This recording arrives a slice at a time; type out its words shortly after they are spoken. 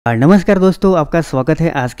नमस्कार दोस्तों, आपका स्वागत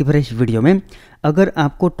है आज की फ्रेश वीडियो में। अगर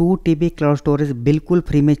आपको 2 TB क्लाउड स्टोरेज बिल्कुल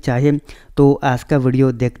फ्री में चाहिए तो आज का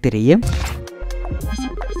वीडियो देखते रहिए।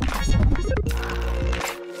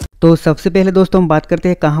 तो सबसे पहले दोस्तों हम बात करते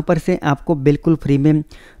हैं कहां पर से आपको बिल्कुल फ्री में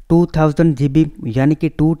 2000 GB यानी कि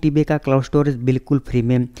 2 TB का क्लाउड स्टोरेज बिल्कुल फ्री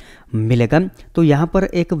में मिलेगा। तो यहाँ पर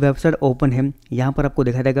एक वेबसाइट ओपन है, यहाँ पर आपको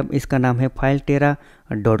दिखाई देगा, इसका नाम है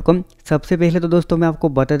filetera.com। सबसे पहले तो दोस्तों मैं आपको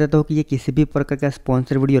बता देता हूँ कि ये किसी भी प्रकार का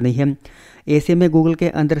स्पॉन्सर वीडियो नहीं है। ऐसे में गूगल के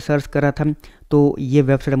अंदर सर्च करा था तो ये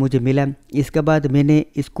वेबसाइट मुझे मिला, इसके बाद मैंने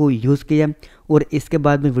इसको यूज़ किया और इसके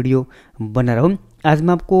बाद मैं वीडियो बना रहा हूँ। आज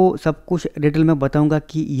मैं आपको सब कुछ डिटेल में बताऊंगा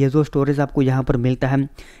कि ये जो स्टोरेज आपको यहाँ पर मिलता है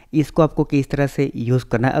इसको आपको किस तरह से यूज़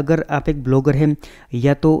करना है। अगर आप एक ब्लॉगर हैं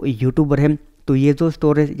या तो यूट्यूबर हैं तो ये जो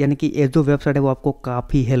स्टोरेज यानी कि ये जो वेबसाइट है वो आपको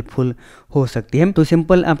काफ़ी हेल्पफुल हो सकती है। तो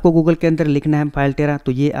सिंपल आपको गूगल के अंदर लिखना है filetera,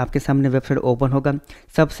 तो ये आपके सामने वेबसाइट ओपन होगा।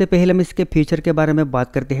 सबसे पहले हम इसके फीचर के बारे में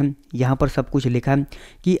बात करते हैं। यहाँ पर सब कुछ लिखा है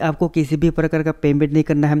कि आपको किसी भी प्रकार का पेमेंट नहीं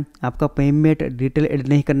करना है, आपका पेमेंट डिटेल ऐड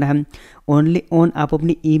नहीं करना है। ओनली ऑन आप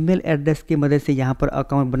अपनी ईमेल एड्रेस की मदद से यहाँ पर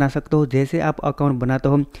अकाउंट बना सकते हो। जैसे आप अकाउंट बनाते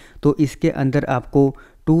हो तो इसके अंदर आपको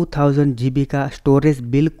 2000 GB का स्टोरेज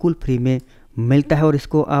बिल्कुल फ्री में मिलता है और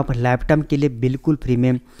इसको आप लैपटॉप के लिए बिल्कुल फ्री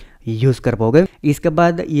में यूज़ कर पाओगे। इसके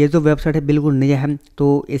बाद ये जो वेबसाइट है बिल्कुल नया है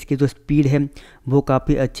तो इसकी जो स्पीड है वो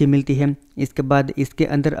काफ़ी अच्छी मिलती है। इसके बाद इसके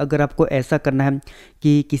अंदर अगर आपको ऐसा करना है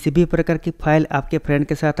कि किसी भी प्रकार की फ़ाइल आपके फ्रेंड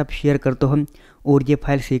के साथ आप शेयर करते हो और ये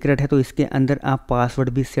फाइल सीक्रेट है तो इसके अंदर आप पासवर्ड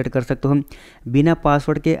भी सेट कर सकते हो। बिना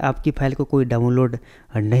पासवर्ड के आपकी फ़ाइल को कोई डाउनलोड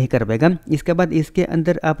नहीं कर पाएगा। इसके बाद इसके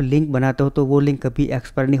अंदर आप लिंक बनाते हो तो वो लिंक कभी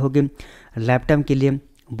एक्सपायर नहीं होगी, लैपटॉप के लिए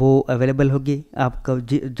वो अवेलेबल होगी। आप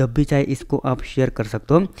जब भी चाहे इसको आप शेयर कर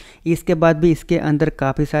सकते हो। इसके बाद भी इसके अंदर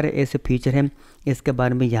काफ़ी सारे ऐसे फीचर हैं, इसके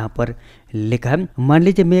बारे में यहाँ पर लिखा है। मान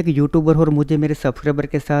लीजिए मैं एक यूट्यूबर हूँ और मुझे मेरे सब्सक्राइबर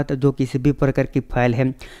के साथ जो किसी भी प्रकार की फाइल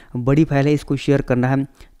है, बड़ी फाइल है, इसको शेयर करना है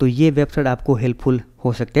तो ये वेबसाइट आपको हेल्पफुल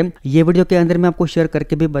हो सकते हैं। ये वीडियो के अंदर मैं आपको शेयर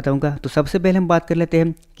करके भी बताऊंगा। तो सबसे पहले हम बात कर लेते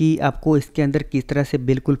हैं कि आपको इसके अंदर किस तरह से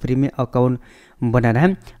बिल्कुल फ्री में अकाउंट बनाना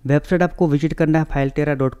है। वेबसाइट आपको विजिट करना है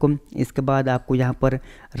filetera.com। इसके बाद आपको यहाँ पर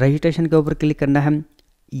रजिस्ट्रेशन के ऊपर क्लिक करना है।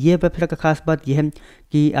 ये वेबसाइट का खास बात यह है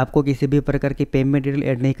कि आपको किसी भी प्रकार की पेमेंट डिटेल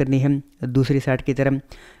ऐड नहीं करनी है दूसरी साइट की तरह।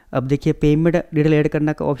 अब देखिए पेमेंट डिटेल ऐड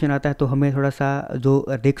करने का ऑप्शन आता है तो हमें थोड़ा सा जो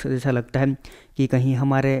रिस्क जैसा लगता है कि कहीं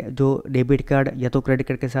हमारे जो डेबिट कार्ड या तो क्रेडिट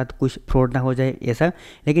कार्ड के साथ कुछ फ्रॉड ना हो जाए ऐसा,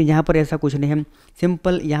 लेकिन यहाँ पर ऐसा कुछ नहीं है।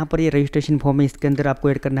 सिंपल यहाँ पर ये रजिस्ट्रेशन फॉर्म है, इसके अंदर आपको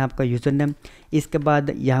ऐड करना है आपका यूज़र नेम। इसके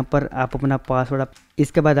बाद यहाँ पर आप अपना पासवर्ड,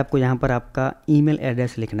 इसके बाद आपको यहाँ पर आपका ईमेल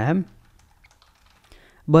एड्रेस लिखना है।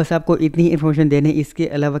 बस आपको इतनी इन्फॉर्मेशन देनी है, इसके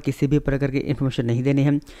अलावा किसी भी प्रकार की इन्फॉर्मेशन नहीं देनी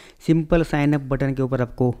है। सिंपल साइन अप बटन के ऊपर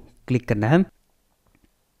आपको क्लिक करना है।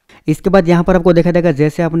 इसके बाद यहाँ पर आपको देखा देगा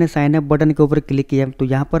जैसे आपने साइन अप बटन के ऊपर क्लिक किया तो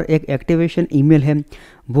यहाँ पर एक एक्टिवेशन ईमेल है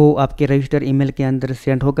वो आपके रजिस्टर ईमेल के अंदर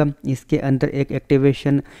सेंड होगा। इसके अंदर एक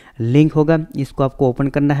एक्टिवेशन लिंक होगा, इसको आपको ओपन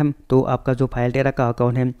करना है तो आपका जो filetera का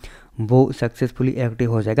अकाउंट है वो सक्सेसफुली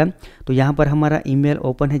एक्टिव हो जाएगा। तो यहाँ पर हमारा ईमेल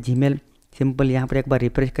ओपन है, जीमेल। सिंपल यहाँ पर एक बार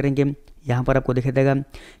रिफ्रेश करेंगे, यहाँ पर आपको दिखाई देगा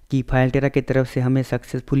कि filetera की तरफ से हमें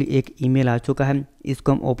सक्सेसफुली एक ईमेल आ चुका है।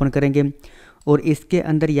 इसको हम ओपन करेंगे और इसके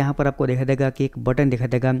अंदर यहाँ पर आपको दिखाई देगा कि एक बटन दिखाई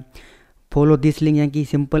देगा फॉलो दिस लिंक, यानी कि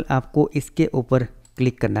सिंपल आपको इसके ऊपर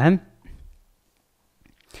क्लिक करना है।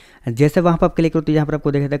 जैसे वहाँ पर आप क्लिक करो तो यहाँ पर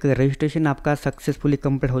आपको दिखाई देगा कि रजिस्ट्रेशन आपका सक्सेसफुली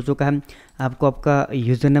कंप्लीट हो चुका है। आपको आपका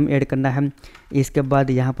यूज़र नेम ऐड करना है। इसके बाद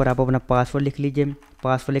यहाँ पर आप अपना पासवर्ड लिख लीजिए।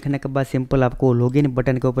 पासवर्ड लिखने के बाद सिंपल आपको लॉगिन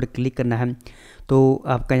बटन के ऊपर क्लिक करना है तो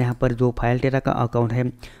आपका यहाँ पर जो filetera का अकाउंट है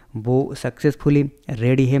वो सक्सेसफुली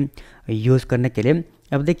रेडी है यूज़ करने के लिए।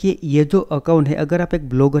 अब देखिए ये जो अकाउंट है, अगर आप एक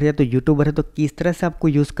ब्लॉगर है तो यूट्यूबर है तो किस तरह से आपको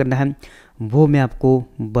यूज़ करना है वो मैं आपको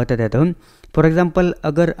बता देता हूँ। फॉर एग्जांपल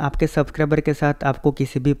अगर आपके सब्सक्राइबर के साथ आपको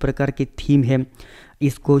किसी भी प्रकार की थीम है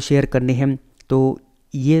इसको शेयर करनी है तो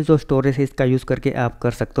ये जो स्टोरेज है इसका यूज़ करके आप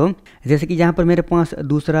कर सकते हो। जैसे कि यहाँ पर मेरे पास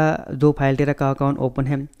दूसरा जो filetera का अकाउंट ओपन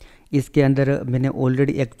है, इसके अंदर मैंने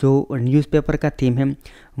ऑलरेडी एक जो न्यूज़पेपर का थीम है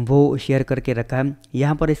वो शेयर करके रखा है।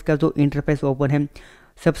 यहाँ पर इसका जो इंटरफेस ओपन है,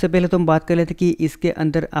 सबसे पहले तो हम बात कर लेते कि इसके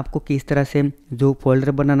अंदर आपको किस तरह से जो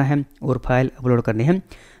फोल्डर बनाना है और फाइल अपलोड करनी है।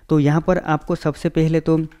 तो यहाँ पर आपको सबसे पहले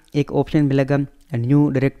तो एक ऑप्शन मिलेगा न्यू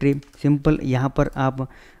डायरेक्टरी। सिंपल यहाँ पर आप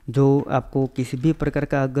जो आपको किसी भी प्रकार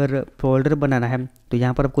का अगर फोल्डर बनाना है तो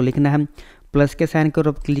यहाँ पर आपको लिखना है प्लस के साइन के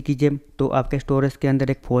ऊपर क्लिक कीजिए तो आपके स्टोरेज के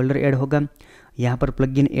अंदर एक फोल्डर ऐड होगा। यहाँ पर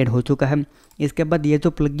प्लगइन ऐड हो चुका है। इसके बाद ये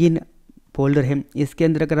जो प्लगइन फोल्डर है इसके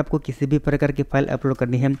अंदर अगर आपको किसी भी प्रकार की फाइल अपलोड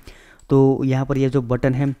करनी है तो यहाँ पर ये जो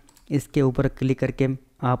बटन है इसके ऊपर क्लिक करके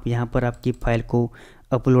आप यहाँ पर आपकी फ़ाइल को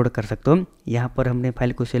अपलोड कर सकते हो। यहाँ पर हमने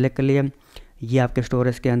फाइल को सिलेक्ट कर लिया। ये आपके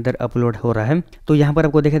स्टोरेज के अंदर अपलोड हो रहा है। तो यहाँ पर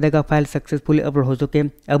आपको देखा देगा फाइल सक्सेसफुली अपलोड हो चुके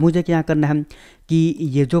हैं। अब मुझे क्या करना है कि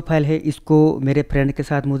ये जो फाइल है इसको मेरे फ्रेंड के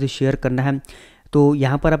साथ मुझे शेयर करना है। तो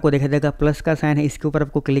यहाँ पर आपको देखा देगा प्लस का साइन है, इसके ऊपर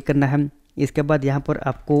आपको क्लिक करना है। इसके बाद यहाँ पर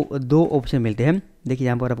आपको दो ऑप्शन मिलते हैं, देखिए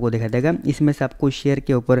यहाँ पर आपको देखा देगा, इसमें से आपको शेयर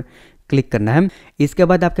के ऊपर क्लिक करना है। इसके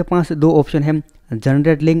बाद आपके पास दो ऑप्शन है,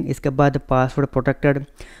 जनरेट लिंक, इसके बाद पासवर्ड प्रोटेक्टेड।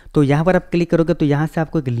 तो यहाँ पर आप क्लिक करोगे तो यहाँ से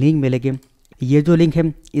आपको एक लिंक मिलेगी। ये जो लिंक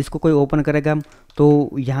है इसको कोई ओपन करेगा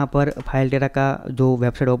तो यहाँ पर फाइलेरा का जो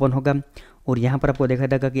वेबसाइट ओपन होगा और यहाँ पर आपको देखा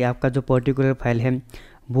देगा कि आपका जो पर्टिकुलर फाइल है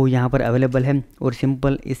वो यहाँ पर अवेलेबल है और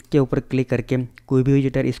सिंपल इसके ऊपर क्लिक करके कोई भी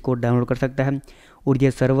विजिटर इसको डाउनलोड कर सकता है। और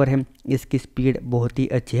ये सर्वर है, इसकी स्पीड बहुत ही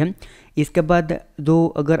अच्छी है। इसके बाद जो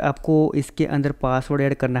अगर आपको इसके अंदर पासवर्ड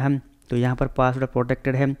ऐड करना है तो यहाँ पर पासवर्ड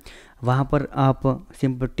प्रोटेक्टेड है, वहाँ पर आप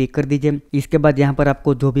सिंपल टिक कर दीजिए। इसके बाद यहाँ पर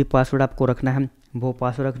आपको जो भी पासवर्ड आपको रखना है वो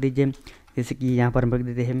पासवर्ड रख दीजिए, जैसे कि यहाँ पर हम रख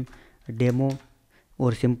देते हैं डेमो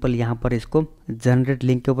और सिंपल यहाँ पर इसको जनरेट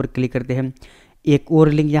लिंक के ऊपर क्लिक करते हैं। एक और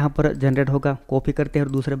लिंक यहाँ पर जनरेट होगा, कॉपी करते हैं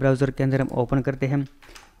और दूसरे ब्राउज़र के अंदर हम ओपन करते हैं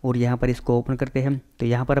और यहाँ पर इसको ओपन करते हैं। तो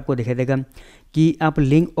यहाँ पर आपको दिखाई देगा कि आप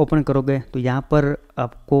लिंक ओपन करोगे तो यहाँ पर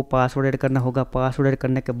आपको पासवर्ड ऐड करना होगा। पासवर्ड ऐड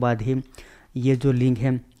करने के बाद ही ये जो लिंक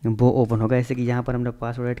है वो ओपन होगा। जैसे कि यहाँ पर हमने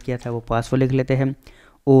पासवर्ड ऐड किया था, वो पासवर्ड लिख लेते हैं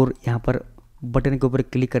और यहाँ पर बटन के ऊपर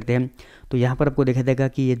क्लिक करते हैं। तो यहाँ पर आपको दिखाई देगा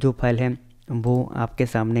कि ये जो फाइल है वो आपके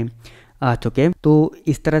सामने आ चुके हैं। तो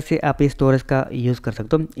इस तरह से आप इस स्टोरेज का यूज़ कर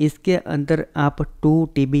सकते हो। इसके अंदर आप 2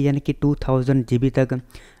 TB यानी कि 2000 GB तक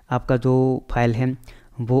आपका जो फाइल है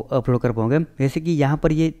वो अपलोड कर पाओगे। जैसे कि यहाँ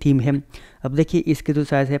पर ये थीम है, अब देखिए इसकी जो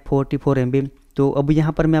साइज़ है 44 MB। तो अब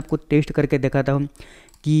यहाँ पर मैं आपको टेस्ट करके दिखाता हूँ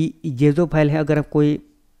कि ये जो फाइल है अगर आप कोई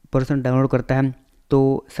पर्सन डाउनलोड करता है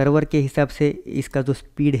तो सर्वर के हिसाब से इसका जो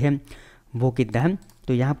स्पीड है वो कितना है।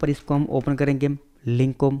 तो यहाँ पर इसको हम ओपन करेंगे,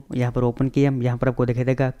 लिंक को यहाँ पर ओपन किया। यहाँ पर आपको दिखाई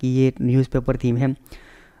देगा कि ये न्यूज़पेपर थीम है,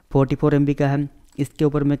 44 MB का है। इसके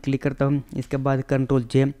ऊपर मैं क्लिक करता हूँ, इसके बाद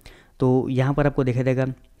Ctrl+J। तो यहाँ पर आपको दिखाई देगा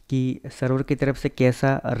कि सर्वर की तरफ से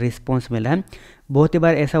कैसा रिस्पॉन्स मिला है। बहुत ही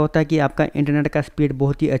बार ऐसा होता है कि आपका इंटरनेट का स्पीड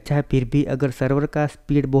बहुत ही अच्छा है, फिर भी अगर सर्वर का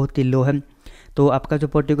स्पीड बहुत ही लो है तो आपका जो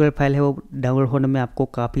पर्टिकुलर फाइल है वो डाउनलोड होने में आपको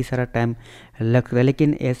काफ़ी सारा टाइम लगता है।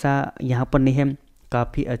 लेकिन ऐसा यहाँ पर नहीं है,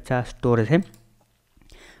 काफ़ी अच्छा स्टोरेज है।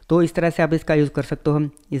 तो इस तरह से आप इसका यूज़ कर सकते हो।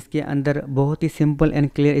 इसके अंदर बहुत ही सिंपल एंड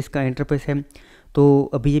क्लियर इसका इंटरफेस है। तो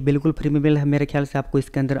अभी ये बिल्कुल फ्री में मिल है, मेरे ख्याल से आपको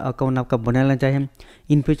इसके अंदर अकाउंट आपका बनाना चाहिए।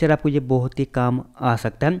 इन फ्यूचर आपको ये बहुत ही काम आ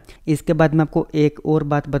सकता है। इसके बाद मैं आपको एक और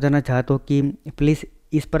बात बताना चाहता हूँ कि प्लीज़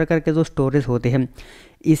इस प्रकार के जो स्टोरेज होते हैं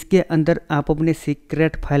इसके अंदर आप अपने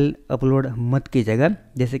सीक्रेट फाइल अपलोड मत कीजिएगा।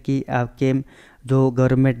 जैसे कि आपके जो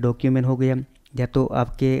गवर्नमेंट डॉक्यूमेंट हो गया या तो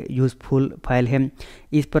आपके यूज़फुल फाइल है,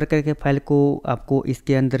 इस प्रकार के फाइल को आपको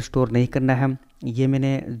इसके अंदर स्टोर नहीं करना है। ये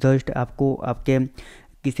मैंने जस्ट आपको आपके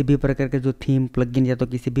किसी भी प्रकार के जो थीम प्लगइन या तो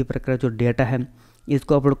किसी भी प्रकार जो डेटा है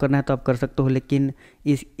इसको अपलोड करना है तो आप कर सकते हो। लेकिन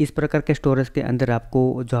इस प्रकार के स्टोरेज के अंदर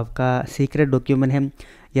आपको जो आपका सीक्रेट डॉक्यूमेंट है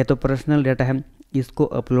या तो पर्सनल डेटा है इसको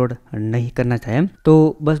अपलोड नहीं करना चाहिए।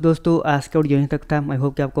 तो बस दोस्तों आज का वीडियो यहीं तक था। आई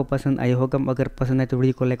होप कि आपको पसंद आया होगा। अगर पसंद आए तो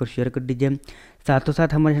वीडियो को लाइक और शेयर कर दीजिए, साथों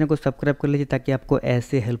साथ हमारे चैनल को सब्सक्राइब कर लीजिए ताकि आपको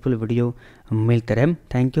ऐसे हेल्पफुल वीडियो मिलते रहे।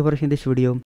 Thank you for watching this video.